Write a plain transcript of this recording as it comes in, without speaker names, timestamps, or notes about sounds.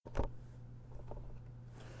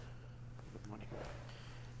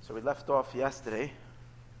So we left off yesterday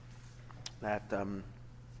that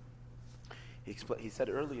he said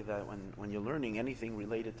earlier that when you're learning anything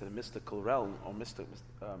related to the mystical realm or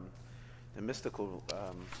the mystical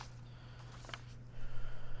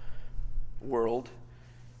world,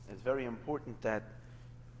 it's very important that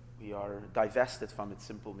we are divested from its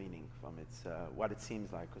simple meaning, from its what it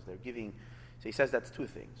seems like, because they're giving. So he says that's two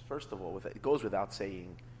things. First of all, it goes without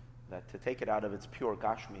saying that to take it out of its pure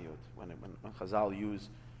gashmiyut, when Chazal use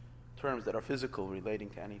terms that are physical relating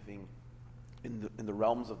to anything in the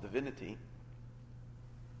realms of divinity,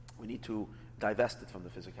 we need to divest it from the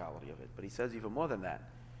physicality of it. But he says even more than that.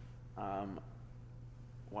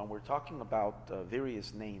 When we're talking about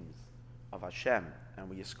various names of Hashem, and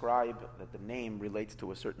we ascribe that the name relates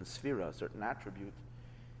to a certain sphera, a certain attribute,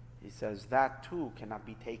 he says that too cannot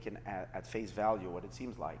be taken at face value, what it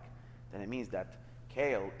seems like. Then it means that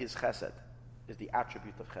Kael is Chesed, is the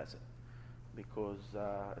attribute of Chesed. Because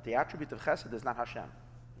the attribute of Chesed is not Hashem.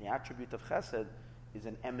 The attribute of Chesed is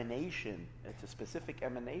an emanation, it's a specific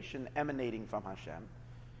emanation emanating from Hashem.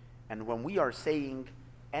 And when we are saying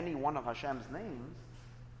any one of Hashem's names,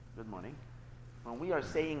 good morning, when we are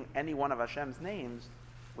saying any one of Hashem's names,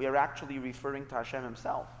 we are actually referring to Hashem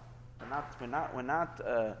himself. We're not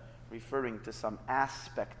referring to some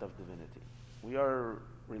aspect of divinity. We are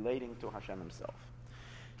relating to Hashem himself.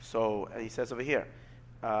 So he says over here,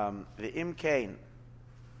 the Imkain,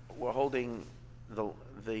 we're holding the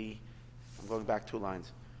I'm going back 2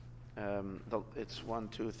 lines. It's 1,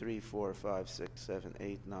 2, 3, 4, 5, 6, 7,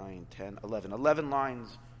 8, 9, 10, 11. 11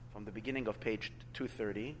 lines from the beginning of page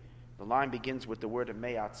 230. The line begins with the word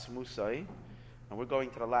Meyat Smusai, and we're going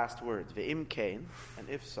to the last words. Ve'im kain, and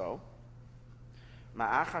if so,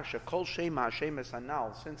 Ma'achar shekol shema Hashem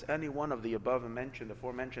esanal, since any one of the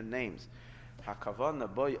aforementioned names, Hakavana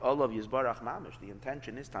boy olav yizbarach mamish, the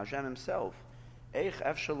intention is to Hashem himself. Eich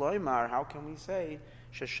ef shaloimar, how can we say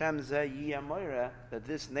Sheshem zeh yiyamoira, that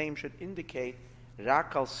this name should indicate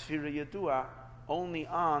Rakal Sfira Yadua, only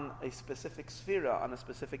on a specific sphera, on a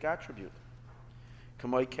specific attribute.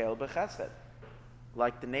 Kamoy Kael b'Chesed,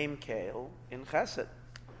 like the name Kael in Chesed.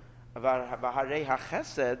 V'harei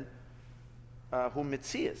HaChesed hu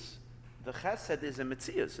Mitzias. The Chesed is a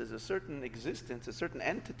Mitzias, is a certain existence, a certain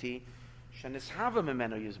entity, Shenishava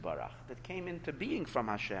Memeno Yizbarach, that came into being from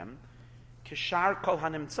Hashem, Kishar Kol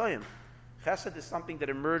HaNimtzoyim. Chesed is something that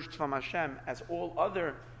emerged from Hashem as all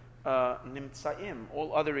other nimtzaim,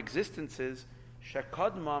 all other existences,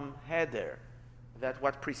 shekodmam heder, that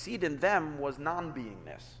what preceded them was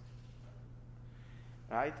non-beingness.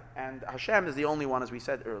 Right? And Hashem is the only one, as we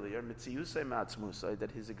said earlier, mitziyusay ma'atzmusay, that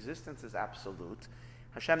his existence is absolute.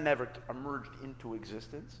 Hashem never emerged into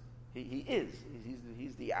existence. He is.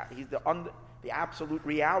 He's the absolute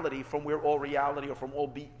reality from where all reality or from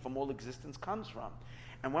all existence comes from.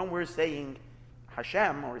 And when we're saying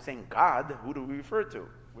Hashem, or we're saying God, who do we refer to?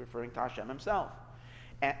 We're referring to Hashem himself.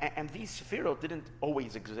 And these sephirot didn't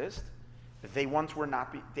always exist. They once were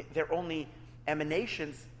not. They're only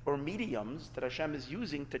emanations or mediums that Hashem is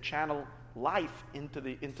using to channel life into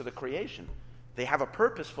the creation. They have a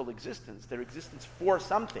purposeful existence. Their existence for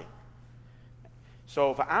something.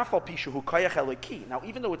 So va'afal pishu koyach eliki. Now,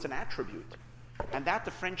 even though it's an attribute, and that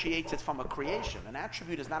differentiates it from a creation. An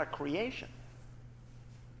attribute is not a creation.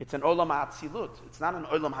 It's an olam ha'atzilut. It's not an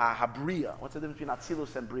olam ha'briya. What's the difference between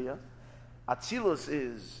atzilus and briya? Atzilus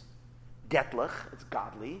is getlach, it's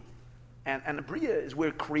godly, and briya is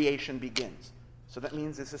where creation begins. So that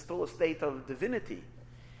means this is still a state of divinity.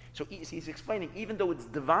 So he's explaining, even though it's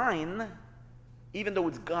divine, even though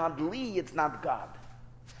it's godly, it's not God.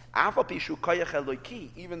 Afal pishu koyach eloki,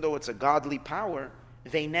 even though it's a godly power,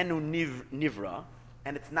 veinenu nivra,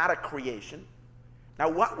 and it's not a creation. Now,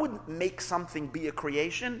 what would make something be a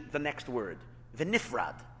creation? The next word,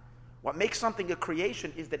 v'nifrad. What makes something a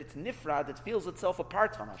creation is that it's nifrad, it feels itself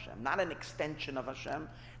apart from Hashem, not an extension of Hashem,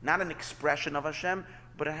 not an expression of Hashem,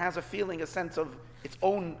 but it has a feeling, a sense of its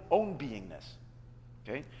own beingness.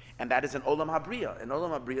 Okay? And that is an olam habriya. In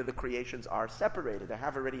olam habriya, the creations are separated. They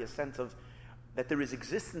have already a sense of that there is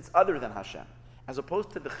existence other than Hashem. As opposed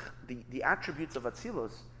to the attributes of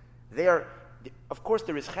Atzilus, they are, of course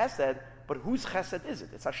there is chesed, but whose chesed is it?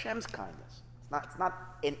 It's Hashem's kindness. It's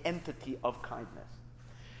not an entity of kindness.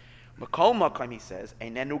 Makol makom, he says,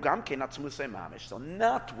 einenu gamke natzmusay mamish. So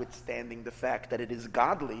notwithstanding the fact that it is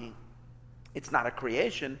godly, it's not a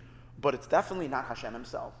creation, but it's definitely not Hashem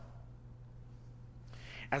himself.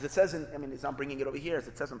 As it says it's not bringing it over here, as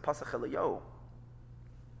it says in Pasach Eliyahu.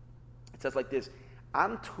 It says like this,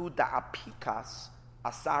 Antu da'apikas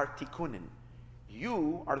asar tikunin.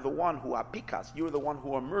 You are the one who apikas, you are the one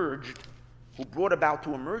who emerged who brought about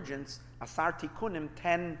to emergence asar tikunim,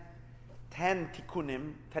 10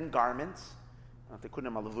 tikunim, 10 garments,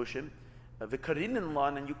 tikunim alavushim, v'karinin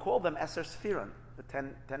lan, and you call them eser sfiran, the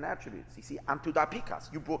 10 attributes. You see, antu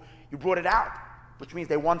dapikas, you brought it out, which means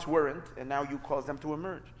they once weren't, and now you cause them to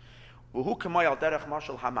emerge. He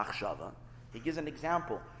gives an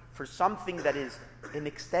example for something that is an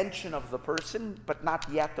extension of the person, but not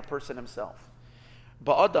yet the person himself.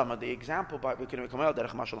 Ba'adam, the example,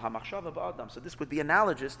 so this would be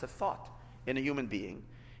analogous to thought in a human being.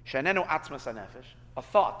 A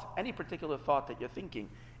thought, any particular thought that you're thinking,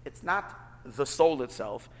 it's not the soul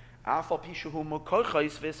itself,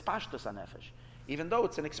 even though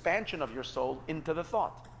it's an expansion of your soul into the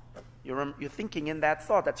thought. You're thinking in that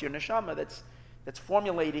thought. That's your neshama that's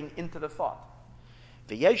formulating into the thought.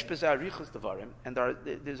 And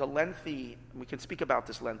there's a lengthy, we can speak about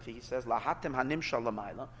this lengthy. He says,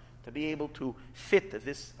 to be able to fit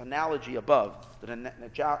this analogy above, the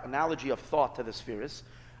analogy of thought to the spheres.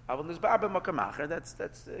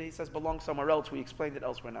 That's he says belongs somewhere else. We explained it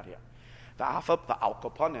elsewhere, not here. But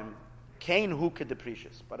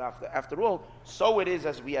after all, so it is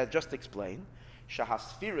as we had just explained.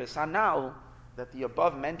 Shahasfiris anal, that the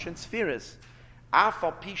above mentioned spheres,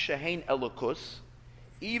 afal pisha hein elokus,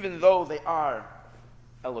 even though they are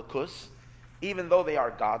elokus, even though they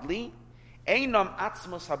are godly, einam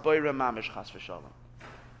atzmos haboyre mamish chas v'shalom.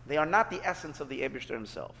 They are not the essence of the Eibishter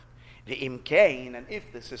himself. The imkein, and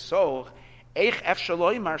if this is so, eich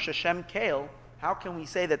efshaloimar sheshem keil, how can we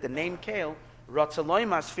say that the name keil,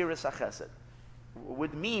 ratzaloimar spheres achesed,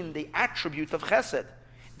 would mean the attribute of chesed?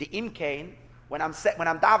 The imkein, when I'm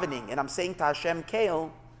davening and I'm saying to Hashem, Keil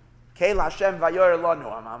Hashem Vayor Lanu,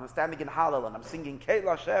 I'm standing in Hallel and I'm singing Keil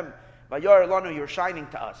Hashem Vayor Lanu, you're shining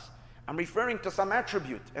to us. I'm referring to some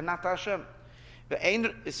attribute and not to Hashem.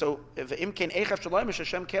 So,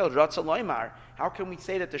 how can we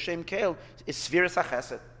say that the Shem Keil is Sfiras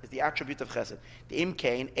HaChesed, is the attribute of Chesed? The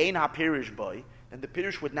Imkein, Ein HaPirish Boy, then the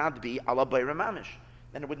Pirish would not be Ala Bayra Mamish.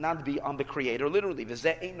 Then it would not be on the Creator literally.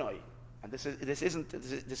 V'zeh Einoi. And this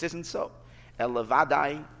isn't so.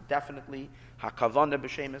 Elavadai, definitely, hakavana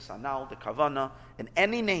b'shemes anal, the kavana, and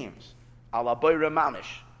any names, ala boira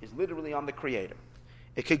mamish, is literally on the Creator.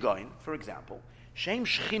 Ikegoin, for example, Shem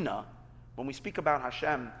Shechina, when we speak about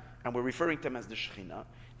Hashem, and we're referring to him as the Shechina,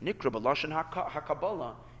 nikra b'lashon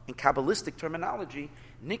hakabbalah, in Kabbalistic terminology,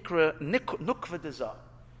 nukva deza,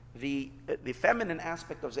 the feminine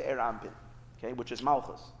aspect of Ze'er Anpin, okay, which is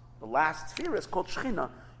Malchus. The last sphere is called Shechina,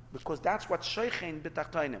 because that's what Sheichein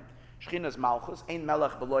b'tachtainim. Shechina's Malchus, Ein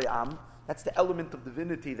Melech B'loi Am. That's the element of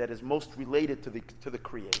divinity that is most related to the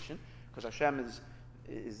creation, because Hashem is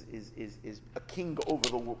a king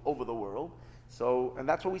over the world. So, and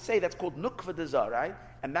that's what we say. That's called Nukva Dezah, right?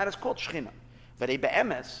 And that is called Shechina. V'rei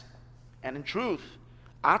be'emes, and in truth,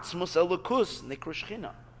 Atzmus Elokus Nikra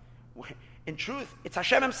Shechina. In truth, it's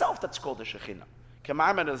Hashem Himself that's called the Shechina.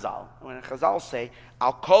 K'mar Menazal, when Chazal say,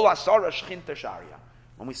 Al Kol Asara Shechinta Sharia.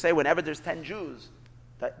 When we say whenever there's 10 Jews,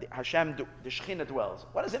 that Hashem, the Shekhinah dwells.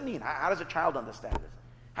 What does it mean? How does a child understand this?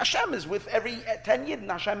 Hashem is with every 10 Yid,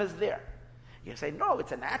 and Hashem is there. You say, no,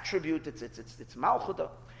 it's an attribute, it's Malchut.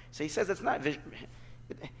 So he says it's not.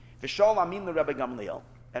 V'shol amin the Rebbe Gamliel,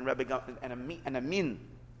 and a min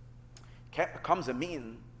comes a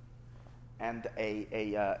min, and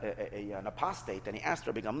an apostate, and he asked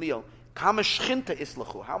Rebbe Gamliel, Kama Shechinta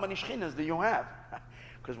islachu, how many Shekhinahs do you have?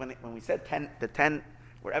 Because when we said 10,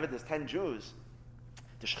 wherever there's 10 Jews,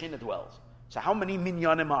 the Shekhinah dwells. So how many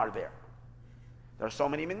minyanim are there? There are so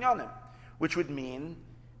many minyanim, which would mean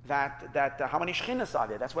that how many Shekhinahs are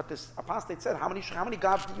there? That's what this apostate said. How many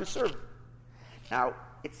gods do you serve? Now,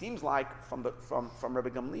 it seems like from Rabbi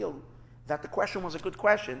Gamliel that the question was a good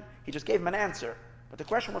question. He just gave him an answer, but the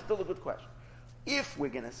question was still a good question. If we're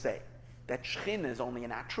going to say that Shekhinah is only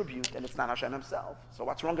an attribute and it's not Hashem Himself, so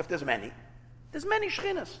what's wrong if there's many? There's many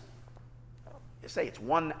Shekhinahs. You say it's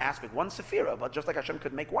one aspect, one sephira, but just like Hashem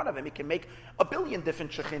could make one of them, He can make a billion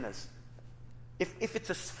different Shekhinahs. If it's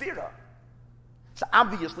a sephira, so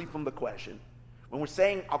obviously from the question, when we're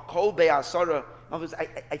saying Al Kol Be'asara,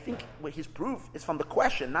 I think his proof is from the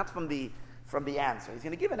question, not from the answer. He's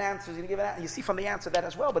going to give an answer. You see from the answer that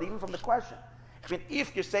as well, but even from the question. I mean,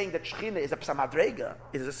 if you're saying that Shekhinah is a psamadrega,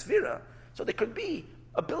 is a sephira, so there could be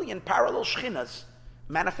a billion parallel Shekhinahs,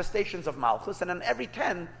 manifestations of Malchus, and in every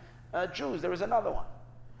 10 Jews there is another one.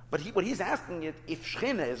 But what he's asking is, if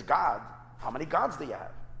Shekhinah is God, how many gods do you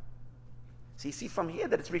have? So you see from here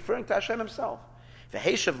that it's referring to Hashem Himself.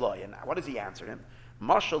 V'heshav lo, and what does he answer him?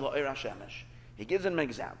 Mashal lo'ir hashemesh. He gives him an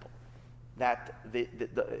example that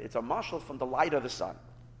it's a mashal from the light of the sun,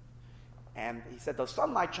 and he said the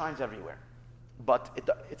sunlight shines everywhere. but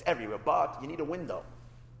it's everywhere. But you need a window.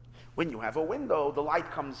 When you have a window, the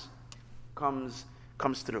light comes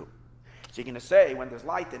through. So you're going to say, when there's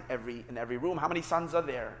light in every room, how many suns are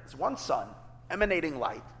there? It's one sun emanating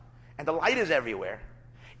light, and the light is everywhere.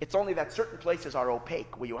 It's only that certain places are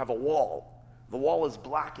opaque, where you have a wall. The wall is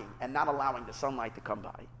blocking and not allowing the sunlight to come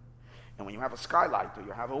by. And when you have a skylight or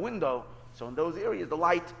you have a window, so in those areas, the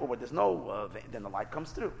light, or where there's no, then the light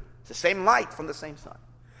comes through. It's the same light from the same sun.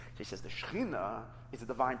 So he says the Shekhinah is a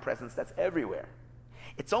divine presence that's everywhere.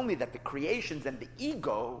 It's only that the creations and the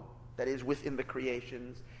ego that is within the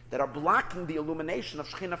creations that are blocking the illumination of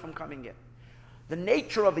Shekhinah from coming in. The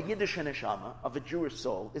nature of a Yiddish neshama, of a Jewish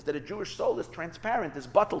soul, is that a Jewish soul is transparent, is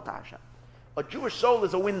batel tasha. A Jewish soul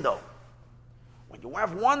is a window. When you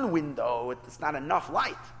have one window, it's not enough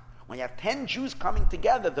light. When you have 10 Jews coming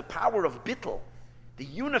together, the power of bittul, the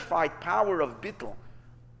unified power of bittul,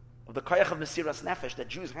 of the koyach of Mesiras Nefesh that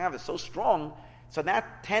Jews have is so strong, so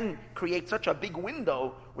that 10 creates such a big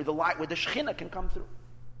window where the light, where the Shekhinah can come through.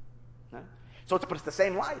 Right? But it's the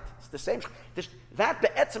same light. It's the same. That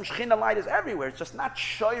be'etzem Shekhinah light is everywhere. It's just not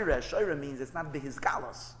shoyre. Shoyre means it's not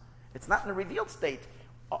behizgalos. It's not in a revealed state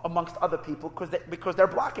amongst other people because they're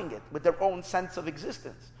blocking it with their own sense of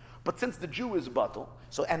existence. But since the Jew is batel,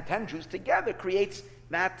 and 10 Jews together creates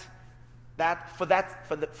for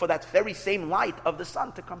that very same light of the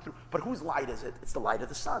sun to come through. But whose light is it? It's the light of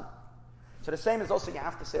the sun. So the same is also, you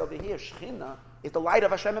have to say over here, Shekhinah is the light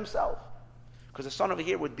of Hashem himself. Because the sun over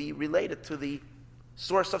here would be related to the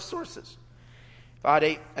source of sources.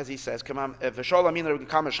 As he says, moving it's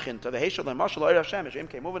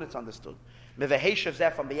understood.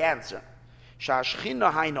 From the answer.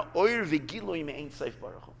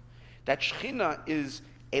 That Shekhinah is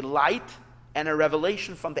a light and a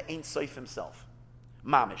revelation from the Ein Sof himself.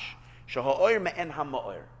 Mamish.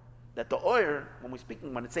 That the oir, when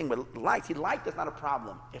it's saying light, light is not a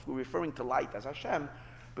problem if we're referring to light as Hashem,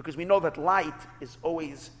 because we know that light is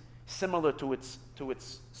always similar to its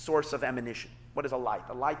source of emanation. What is a light?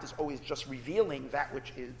 A light is always just revealing that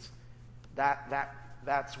which is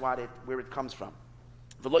that's where it comes from.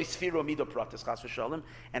 And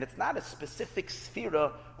it's not a specific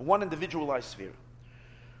sphera, one individualized sphera.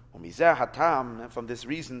 And from this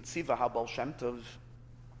reason, Tziva HaBaal Shem Tov,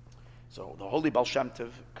 so the Holy Baal Shem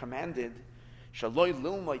Tov commanded, Shaloi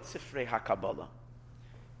Lilmoy Tzifrei HaKabbalah,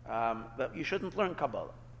 that you shouldn't learn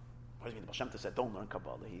Kabbalah. What does it mean? Baal Shem Tov said, don't learn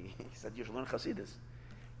Kabbalah. He said, you should learn Chassidus.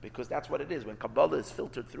 Because that's what it is. When Kabbalah is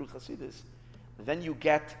filtered through Chassidus, then you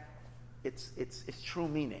get its true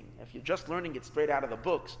meaning. If you're just learning it straight out of the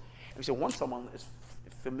books, and so once someone is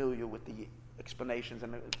familiar with the explanations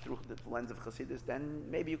and through the lens of Chassidus, then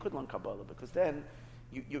maybe you could learn Kabbalah, because then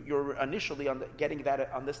you're initially getting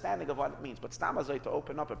that understanding of what it means. But Stamazai, to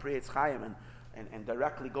open up a Pri Etz Chaim and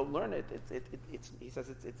directly go learn it, he says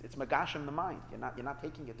it's megashim the mind. You're not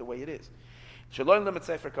taking it the way it is. Because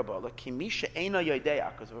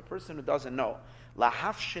if a person who doesn't know,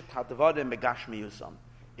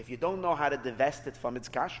 if you don't know how to divest it from its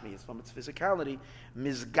gashmius, from its physicality,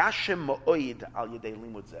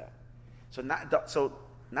 so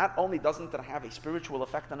not only doesn't it have a spiritual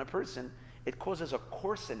effect on a person, it causes a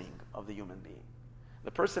coarsening of the human being.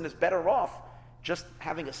 The person is better off just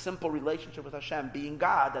having a simple relationship with Hashem, being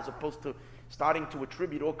God, as opposed to starting to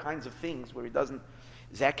attribute all kinds of things where he doesn't.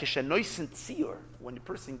 When the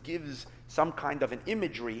person gives some kind of an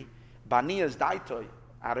imagery, baniyas daitoi,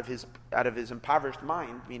 out of his impoverished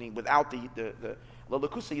mind, meaning without the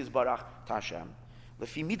lalakusa yizbarach tashem,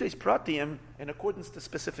 lefi midas pratiyim, in accordance to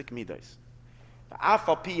specific midas.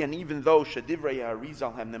 And even though shedivrei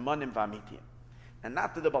Arizal hem nemanim v'amitiyim, and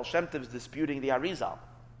not that the Baal Shem Tov is disputing the Arizal.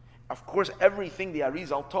 Of course, everything the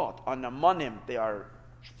Arizal taught on nemanim, they are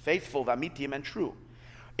faithful, v'amitiyim, and true.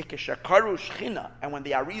 Ikeshakaru Shechina, and when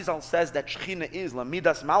the Arizal says that Shechina is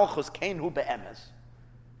lamidas malchus kein be'emes,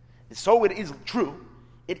 so it is true.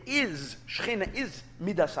 It is Shechina is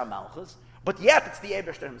midas malchus, but yet it's the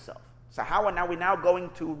Eibishter himself. So how are we now going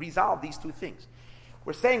to resolve these two things?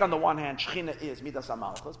 We're saying on the one hand Shechina is midas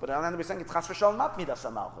malchus, but on the other hand we're saying it's chas v'shalom not midas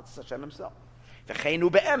malchus. It's Hashem himself. V'cheinu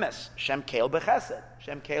be'emes, Shem keil bechesed.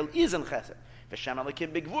 Shem keil is in chesed. V'shem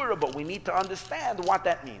alakim b'gvura, but we need to understand what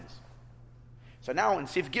that means. So now in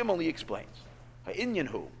Sif Gimel he explains, Ha'inyan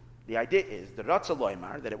the idea is, the Ratza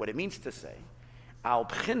Loimar, that what it means to say, Al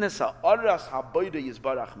B'chinas ha'aras ha'boida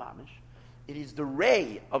yizbarach mamish, it is the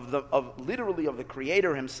ray of the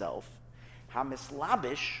Creator himself,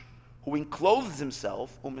 Ha'mislabish, who encloses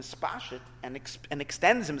himself, umispashit, and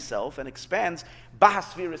extends himself and expands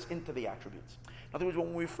Bahasfiras into the attributes. In other words,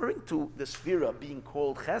 when we're referring to the Sphira being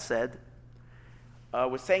called Chesed,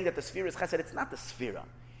 we're saying that the Sphira is Chesed. It's not the Sphira.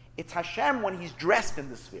 It's Hashem when he's dressed in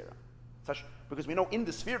the Sphira. Because we know in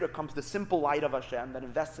the Sphira comes the simple light of Hashem that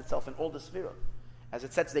invests itself in all the Sphira. As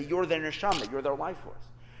it says that you're their neshama, you're their life force.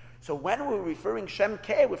 So when we're referring Shem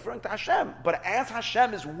Keh, we're referring to Hashem. But as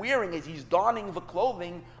Hashem is wearing, as he's donning the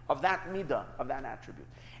clothing of that midah, of that attribute.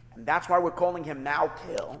 And that's why we're calling him now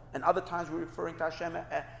Kel. And other times we're referring to Hashem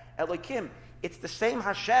Elokim. It's the same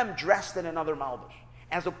Hashem dressed in another malbish,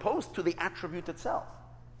 as opposed to the attribute itself.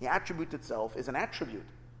 The attribute itself is an attribute,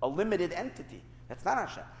 a limited entity. That's not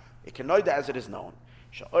Hashem. It can know that as it is known.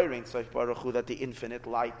 That the infinite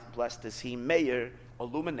light, blessed is he, Meir,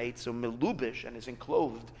 illuminates or melubish and is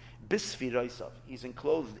enclosed bisphiraisav. He's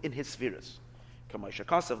enclosed in his spheres.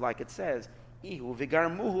 Like it says, Ihu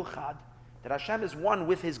vigarmuhu chad, that Hashem is one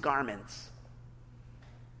with his garments.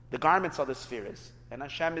 The garments are the spheres, and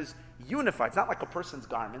Hashem is unified. It's not like a person's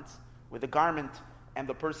garments, where the garment and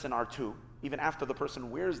the person are two. Even after the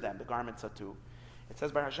person wears them, the garments are two. It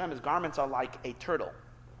says by Hashem, his garments are like a turtle.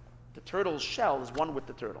 The turtle's shell is one with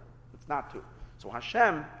the turtle. It's not two. So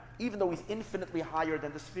Hashem, even though he's infinitely higher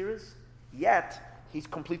than the spheres, yet he's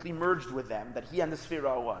completely merged with them, that he and the sphere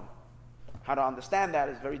are one. How to understand that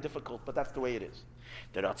is very difficult, but that's the way it is.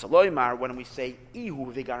 The Ratzaloymar, when we say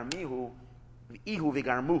Ihu vigarmihu, Ihu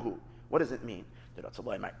vigarmuhu, what does it mean? The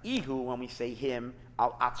Ratzaloymar, Ihu, when we say him,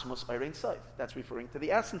 al atzmus ein sof. That's referring to the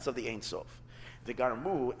essence of the Ein Sof.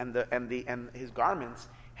 Vigarmuhu and his garments,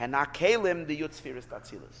 hanakelim the yutzfiris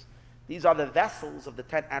tatzilus. These are the vessels of the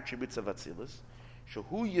 10 attributes of Atzilus.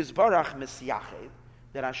 Shehu yizbarach misyached,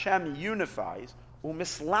 that Hashem unifies,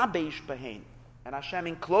 umislabesh behein, and Hashem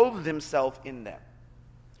enclothes himself in them.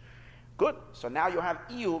 Good. So now you have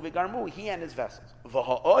Ihu v'garmu, he and his vessels.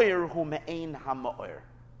 V'ha'oyer hu me'ein ha'ma'oyer.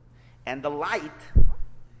 And the light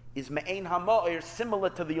is me'ein ha'ma'oyer, similar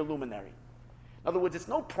to the illuminary. In other words, it's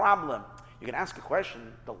no problem. You can ask a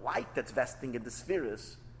question, the light that's vesting in the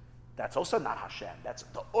spheres, that's also not Hashem. That's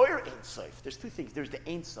the Oyer Ein Sof. There's two things. There's the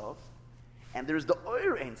Ein Sof, and there's the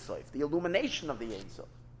Oyer Ein Sof, the illumination of the Ein Sof.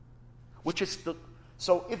 Which is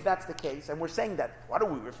so if that's the case, and we're saying that, what are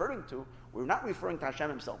we referring to? We're not referring to Hashem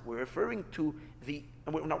himself. We're referring to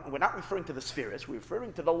we're not referring to the spheres. We're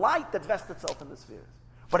referring to the light that vests itself in the spheres.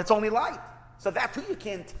 But it's only light. So that too you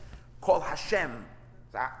can't call Hashem.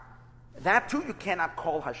 That too you cannot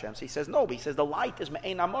call Hashem. So he says no, but he says the light is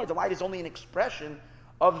Me'ein Amor. The light is only an expression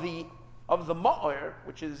of the Ma'or,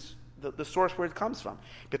 which is the source where it comes from.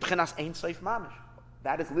 B'pchinas Ein Sof Mamish.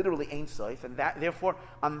 That is literally Ein Sof, and that therefore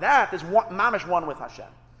on that is Mamish one with Hashem.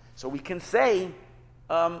 So we can say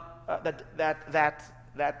that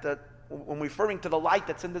when referring to the light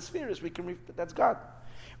that's in the spheres, we can that's God.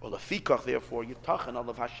 Well, Afikach, therefore, Yitachan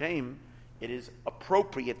of Hashem, it is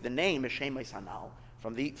appropriate. The name is Shem Hanal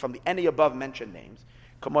from the any above mentioned names.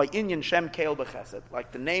 Kamay Inyan Shem Keil b'Chesed,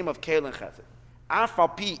 like the name of Keil and Chesed.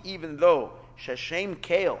 Afapi, even though Sheshem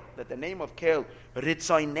Keil, that the name of Keil,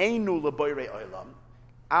 Ritzaynenu leBoirei Olam,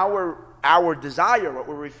 our desire, what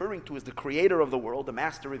we're referring to is the creator of the world, the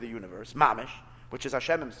master of the universe, Mamish, which is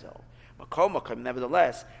Hashem himself. Makom,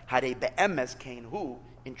 nevertheless, Harei be'emes kein hu,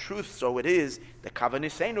 in truth, so it is, the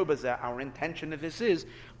kavanisenu b'zeh, our intention of this is,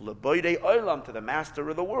 leBoirei Olam, to the master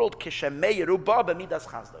of the world, Kishemeyeru ba b'midas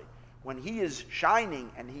chazdai, when he is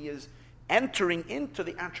shining and he is entering into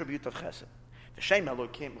the attribute of Chesed. V'shem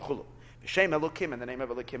Elokim chulu. V'shem Elokim, in the name of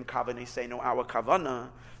Elokim, kavanisenu, our kavana,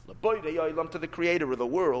 leBoirei Olam, to the creator of the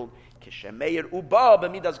world, Kishemeyer uba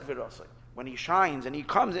b'midas gvirasai, when he shines and he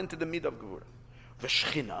comes into the mid of Gevurah.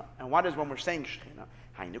 V'shchina, and what is when we're saying Shchina?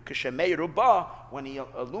 Hainu Kishemeyer uba, when he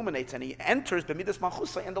illuminates and he enters b'midas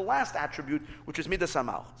malchusai, and the last attribute, which is midas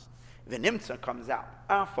hamalchus. V'nimtza comes out.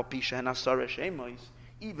 Afapisha and asara shemois,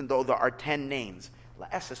 even though there are 10 names,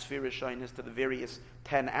 la'esesphira shyness, to the various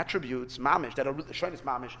 10 attributes, mamish, that are shyness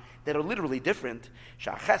mamish, that are literally different.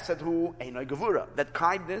 Sha'chesed hu einoi gevura, that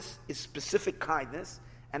kindness is specific kindness,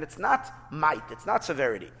 and it's not might, it's not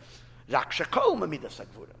severity. Now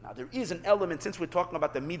there is an element, since we're talking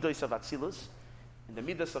about the midos of Atzilus, in the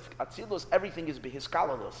midos of Atzilus, everything is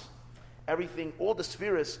behiskalalus. Everything, all the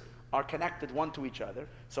spheres are connected one to each other.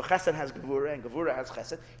 So Chesed has Gevura and Gevura has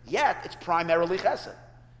Chesed. Yet it's primarily Chesed.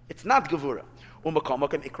 It's not Gevura.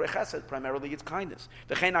 Umakomakim ikre Chesed. Primarily it's kindness.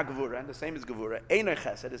 The Chena Gevura, and the same as Gevura. Einoi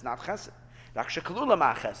Chesed is not Chesed. Rakshakalula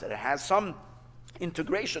ma Chesed. It has some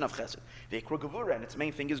integration of Chesed. The ikre Gevura, and its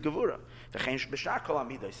main thing is Gevura. The Chen B'shakal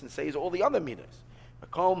Amidos, and says all the other midos.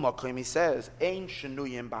 Makom, he says, Ein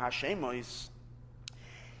Shenuyim B'Hashemois.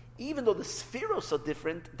 Even though the spheros are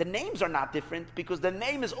different, the names are not different, because the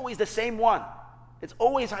name is always the same one. It's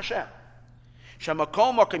always Hashem. Since the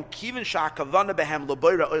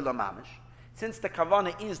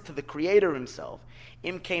kavana is to the Creator himself,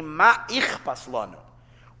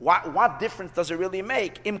 What difference does it really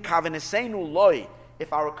make? Im kavanasenu loy,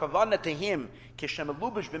 if our kavanah to him, kishem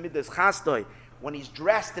elubish b'midas chasdoi, when he's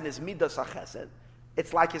dressed in his midas hachesed,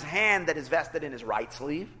 it's like his hand that is vested in his right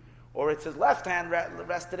sleeve, or it's his left hand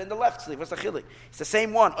rested in the left sleeve. What's the chilik? It's the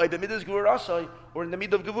same one. Or in the mid of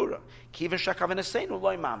gevura. Kiven shakavanasenu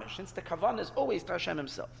loy mamish. Since the kavanah is always to Hashem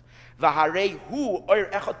Himself. V'harei hu oir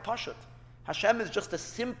echad pashut. Hashem is just a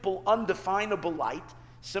simple, undefinable light.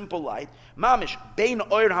 Simple light. Mamish bein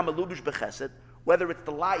oir hamalubish bechesed. Whether it's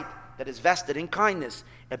the light that is vested in kindness,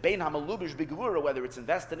 and bein hamalubish begevura, whether it's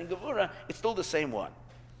invested in gevura, it's still the same one.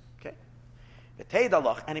 Okay.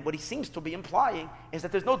 And what he seems to be implying is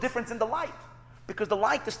that there's no difference in the light, because the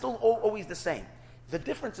light is still always the same. The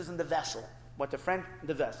difference is in the vessel,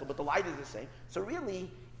 the vessel, but the light is the same. So really,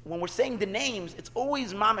 when we're saying the names, it's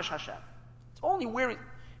always Mamish Hashem. It's only where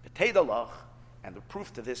and the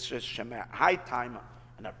proof to this is Shema High Time,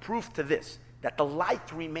 and a proof to this that the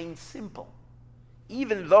light remains simple,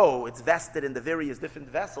 even though it's vested in the various different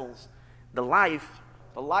vessels. The life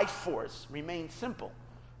force remains simple.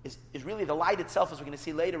 Is really the light itself, as we're going to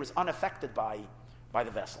see later, is unaffected by the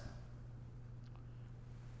vessel.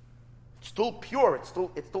 It's still pure. It's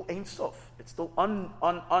still Ein Sof. It's still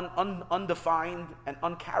undefined and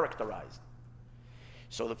uncharacterized.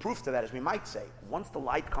 So the proof to that is, we might say, once the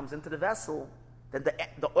light comes into the vessel, then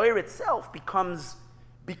the oil itself becomes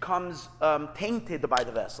tainted by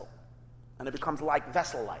the vessel, and it becomes like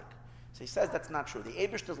vessel-like. So he says that's not true. The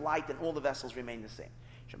Eibishter's light and all the vessels remain the same.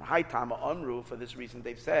 For this reason,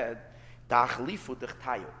 they've said, the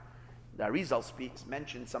Arizal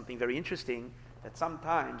mentions something very interesting, that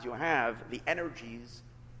sometimes you have the energies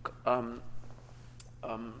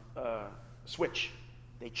switch.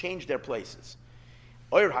 They change their places.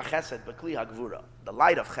 The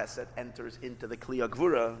light of Chesed enters into the Kli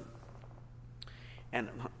HaGvura. And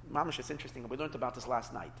Mamash, it's interesting, we learned about this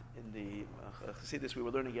last night. In the Chassidus we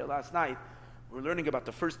were learning here last night, we were learning about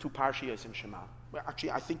the first two parshiyos in Shema. Well,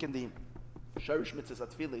 actually, I think in the Sharish Mitzvahs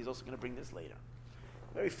Atfilah, he's also going to bring this later.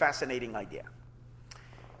 Very fascinating idea.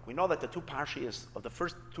 We know that the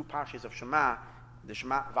first two parshiyos of Shema, the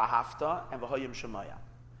Shema V'Hafta and V'Hoyim Shemaya.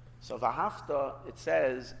 So V'Hafta, it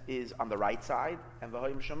says, is on the right side, and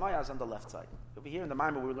V'Hoyim Shemaya is on the left side. Over here in the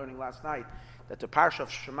Maimah we were learning last night that the parsha of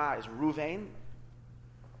Shema is Ruvain.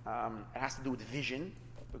 It has to do with vision,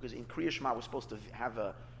 because in Kriya Shema we're supposed to have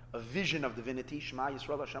a vision of divinity. Shema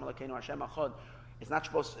Yisrael Hashem Elokeinu Hashem Echad. It's not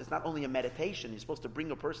only a meditation. You're supposed to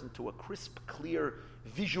bring a person to a crisp, clear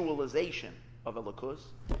visualization of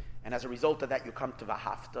Elokus, and as a result of that, you come to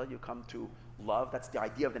V'Hafta. You come to love. That's the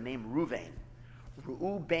idea of the name Ruvain.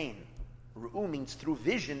 Ru'u Bain. Ru'u means through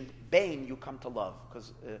vision. Bain, you come to love,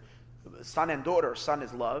 because son and daughter. Son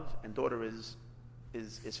is love, and daughter is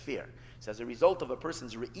fear. So as a result of a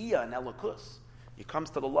person's Re'iyah and Elokus, he comes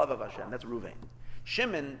to the love of Hashem. That's Ruvain.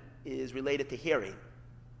 Shimon is related to hearing,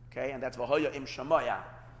 okay, and that's V'Hoya Im Shemaya.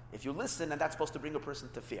 If you listen, and that's supposed to bring a person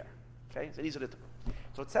to fear, okay. So these are the two.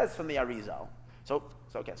 So it says from the Arizal. So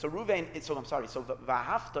Ruvain. So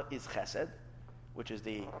V'Hafta is Chesed, which is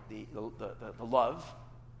the love,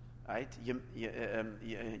 right?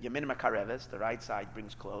 Yamin Makareves, the right side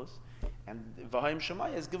brings close, and V'Hoyim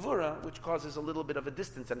Shemaya is Gevura, which causes a little bit of a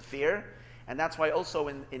distance and fear. And that's why also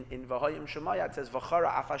in V'Hoyim Shemaya it says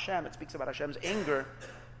V'chara Af Hashem. It speaks about Hashem's anger.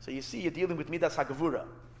 So you see, you're dealing with Midas HaGevura.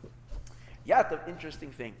 Yeah, the interesting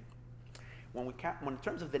thing. When in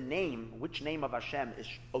terms of the name, which name of Hashem is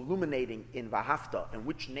illuminating in V'Hafta, and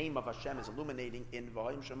which name of Hashem is illuminating in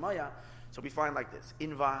V'Hoyim Shemaya, so we find like this.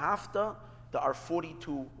 In V'Hafta, there are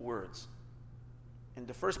 42 words. In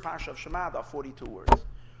the first parsha of Shema, there are 42 words,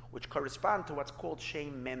 which correspond to what's called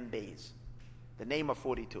Shem Mem Beis, the name of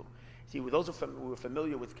 42. See, with those who are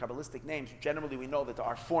familiar with Kabbalistic names, generally we know that there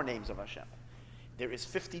are 4 names of Hashem. There is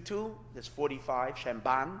 52, there's 45, Shem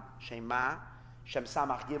Ban, Shem Ma, Shem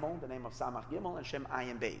Samach Gimel, the name of Samach Gimel, and Shem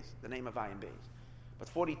Ayin Beis, the name of Ayin Beis. But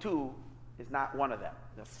 42 is not one of them.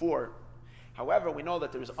 There are 4. However, we know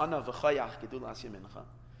that there is Ana V'Chayach Gedul As Yemincha.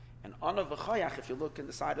 And Ana V'Chayach, if you look in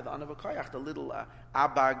the side of the Ana V'Chayach, the little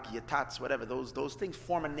Abag, Yatatz, whatever, those things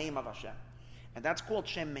form a name of Hashem. And that's called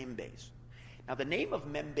Shem Mem Beis. Now, the name of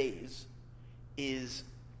Mem Beis is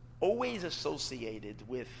always associated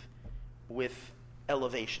with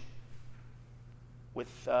elevation,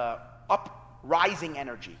 with uprising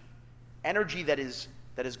energy that is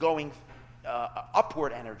going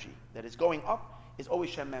upward energy that is going up is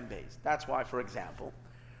always Shem Mem Beis. That's why, for example,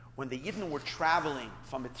 when the Yidden were traveling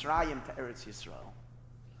from Mitzrayim to Eretz Yisrael,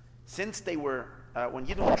 when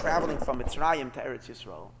Yidden were traveling from Mitzrayim to Eretz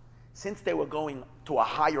Yisrael, since they were going to a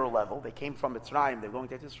higher level, they came from Mitzrayim, they were going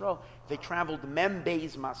to Eretz Yisrael, they traveled Mem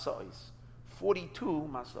Beis Masois, 42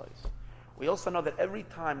 masos. We also know that every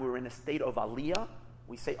time we're in a state of aliyah,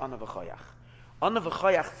 we say ana v'choyach. Ana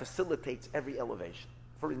v'choyach facilitates every elevation.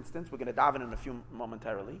 For instance, we're going to daven in a few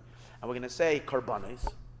momentarily, and we're going to say karbanos.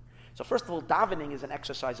 So first of all, davening is an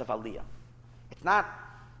exercise of aliyah. It's not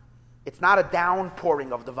a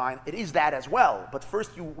downpouring of divine. It is that as well. But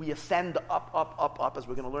first we ascend up, as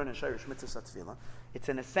we're going to learn in Shirish Mitzvah Tefillah. It's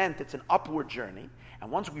an ascent, it's an upward journey.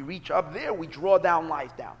 And once we reach up there, we draw down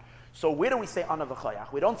life down. So where do we say ana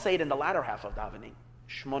v'choyach? We don't say it in the latter half of davening.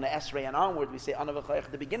 Shmona Esrei and onward, we say ana v'choyach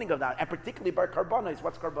at the beginning of that. And particularly by karbanos.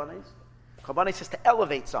 What's karbanos? Karbanos is to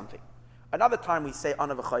elevate something. Another time we say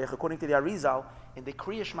ana v'choyach, according to the Arizal, in the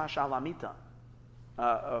Kriya Shema Shalamita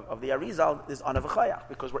of the Arizal, is ana v'choyach,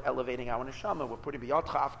 because we're elevating our neshama. We're putting biyotcha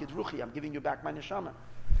afkid ruchi. I'm giving you back my neshama.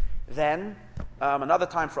 Then another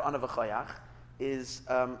time for ana v'choyach is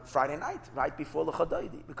Friday night, right before the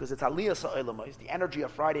Chadaydi, because it's Aliyah Sa'ilamos. The energy of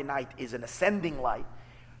Friday night is an ascending light.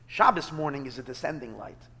 Shabbos morning is a descending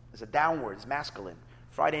light. It's a downwards, masculine.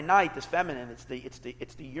 Friday night is feminine. It's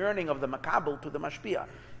the yearning of the Makabel to the Mashpia.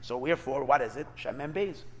 So wherefore, what is it? Shemem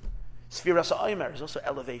Beis. Sfira Sa'omer is also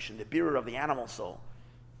elevation, the bearer of the animal soul.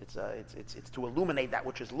 It's to illuminate that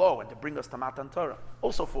which is low and to bring us to Matan Torah.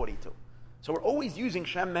 Also 42. So we're always using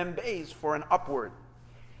Shem Mem Beis for an upward.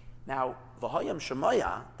 Now, V'hayam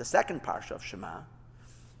Shemaya, the second parsha of Shema,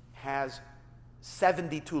 has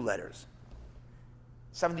 72 letters,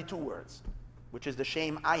 72 words, which is the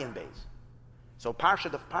Shem Ayin Beis. So the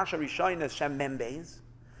parsha Rishon is Shem Mem Beis,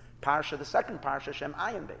 the second parsha Shem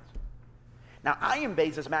Ayin Beis. Now, Ayin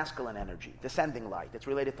Beis is masculine energy, descending light. It's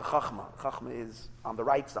related to Chachma. Chachma is on the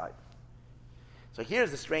right side. So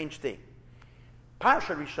here's the strange thing.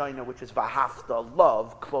 Parsha Rishon, which is Vahafta,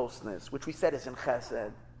 love, closeness, which we said is in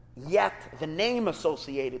Chesed, yet the name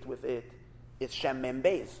associated with it is Shem Mem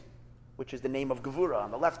Beis, which is the name of Gevura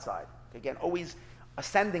on the left side. Again, always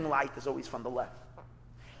ascending light is always from the left.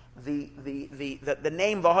 The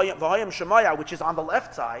name V'hayam Shemaya, which is on the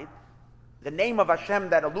left side, the name of Hashem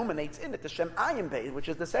that illuminates in it is Shem Ayin Beis, which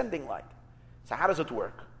is descending light. So how does it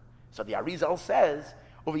work? So the Arizal says,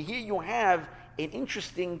 over here you have an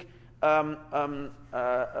interesting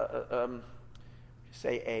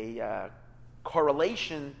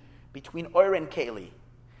correlation between Oir and Keli.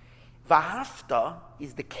 Vahafta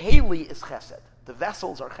is the Keli is Chesed. The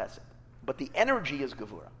vessels are Chesed. But the energy is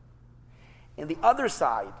Gevura. In the other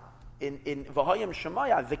side, in V'hayam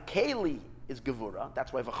Shemaya, the Keli is Gevura.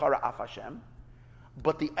 That's why V'chara Af Hashem.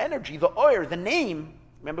 But the energy, the Oir, the name,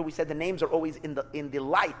 remember we said the names are always in the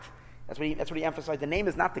light. That's what he emphasized. The name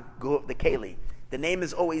is not the Keli. The name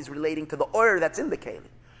is always relating to the Oir that's in the Keli.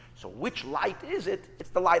 So which light is it? It's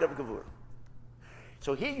the light of Gevura.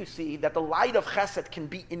 So here you see that the light of Chesed can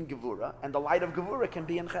be in Gevura, and the light of Gevura can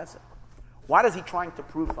be in Chesed. What is he trying to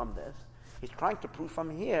prove from this? He's trying to prove from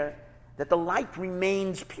here that the light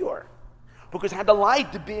remains pure. Because had the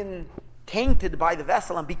light been tainted by the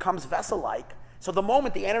vessel and becomes vessel-like, so the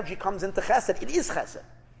moment the energy comes into Chesed, it is Chesed.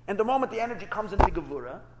 And the moment the energy comes into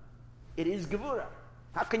Gevura, it is Gevura.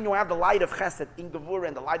 How can you have the light of Chesed in Gevura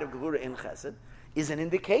and the light of Gevura in Chesed? Is an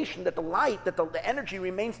indication that the light, that the energy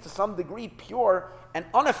remains to some degree pure and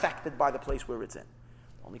unaffected by the place where it's in.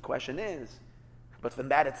 The only question is, but from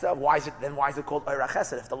that itself, why is it called Oira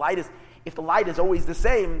Chesed? If the light is always the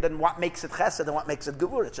same, then what makes it Chesed and what makes it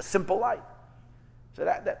Gevura? It's a simple light. So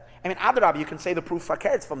Adarab, you can say the proof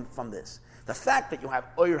fakert from this. The fact that you have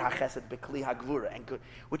Oir HaChesed Bekli HaGvura,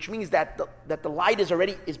 which means that the light is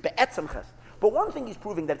Be'etzem Chesed. But one thing he's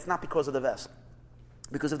proving that it's not because of the vessel.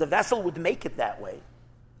 Because if the vessel would make it that way,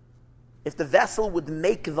 if the vessel would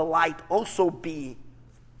make the light also be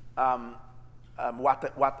what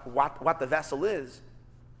the vessel is,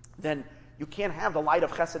 then you can't have the light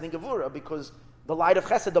of Chesed in Gevura, because the light of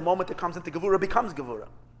Chesed, the moment it comes into Gevura, becomes Gevura.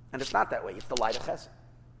 And it's not that way. It's the light of Chesed.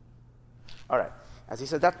 All right. As he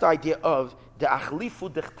said, that's the idea of the achlifu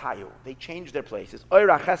dechtayu. They change their places.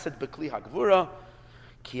 Oira Chesed Bekli HaGvura,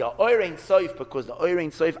 Ki ha'oirein soif, because the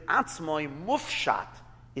oirein soif atzmoi mufshat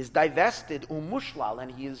is divested mushlal,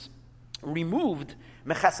 and he is removed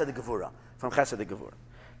mechesed gevura, from chesed gevura.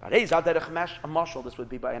 A mashal, this would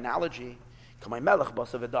be by analogy,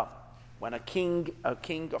 when a king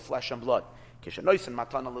of flesh and blood,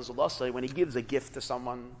 when he gives a gift to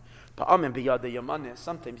someone,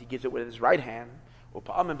 sometimes he gives it with his right hand, and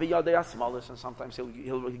sometimes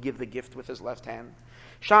he'll give the gift with his left hand.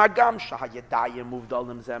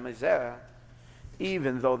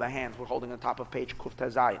 Even though the hands, we're holding on top of page Kuf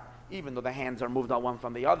Tezayim, even though the hands are moved on one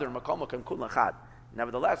from the other,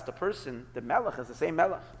 nevertheless, the person, the melech, is the same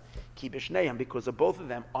melech. Because of both of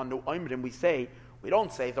them, on the Oimrim we say, We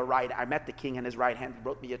don't say I met the king and his right hand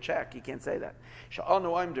wrote me a check. You can't say that.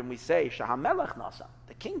 Sha'anu oimdim, we say shahamelech nasa,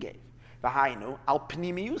 the king gave. V'hainu al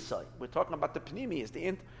pnimi yusai. We're talking about the pnimi, is the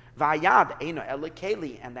int. V'hayad eino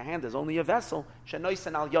elikeli, and the hand is only a vessel.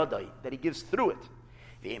 Shenoisen al yadai, that he gives through it.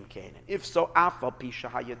 V'im keinen. If so, afal pi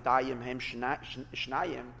shahayadayim hem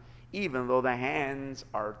shnayim, even though the hands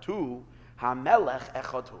are two, hamelech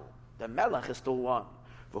echadu. The melech is still one.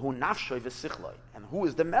 V'hu nafshoy v'sichloi. And who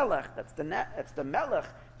is the melech? That's the melech,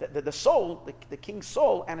 the soul, the king's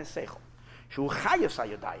soul, and his seichel. Shu chayos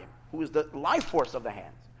hayadayim, who is the life force of the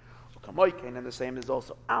hands. And the same is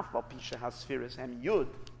also afal pisha has spheres hem yud,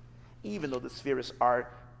 even though the spheres are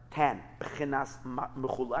 10 bechinas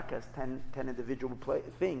mechulakas, 10 individual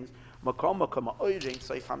things.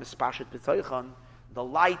 The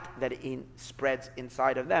light that spreads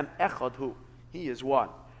inside of them, echad hu, he is one.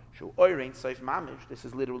 Shu oirein soif mamish. This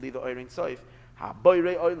is literally the oirein soif. Ha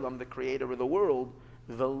boirei oilam, the creator of the world.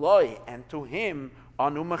 V'loi, and to him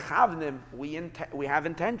anu mechavnim, we have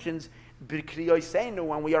intentions.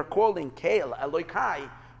 When we are calling Keil Elokai,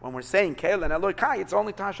 when we're saying Keil and Elokai, it's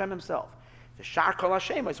only to Hashem himself. The Shar Kol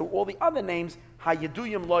Hashem, so all the other names,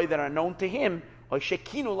 Hayeduyim Loi, that are known to him, or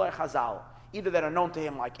Shekinu Loi Chazal, either that are known to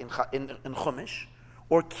him like in Chumash,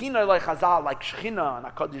 or Kina Loi Chazal, like Shechina and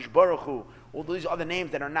HaKadosh Baruch Hu, all these other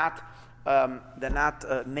names that are not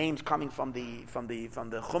names coming from the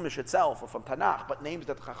Chumash itself or from Tanakh, but names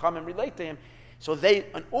that Chachamim relate to him. So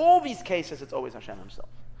in all these cases, it's always Hashem himself.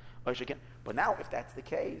 But now, if that's the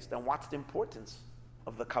case, then what's the importance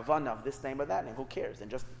of the kavanah of this name or that name? Who cares? Then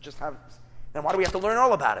just have. Then why do we have to learn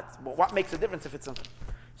all about it? Well, what makes a difference if it's something?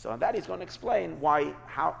 So, and that he's going to explain why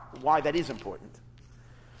that is important.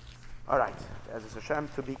 All right, as is Hashem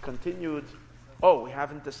to be continued. Oh, we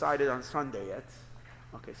haven't decided on Sunday yet.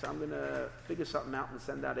 Okay, so I'm going to figure something out and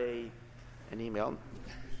send out an email.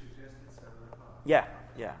 Yeah,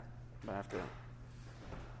 but I have to.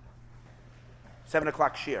 7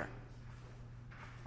 o'clock shir.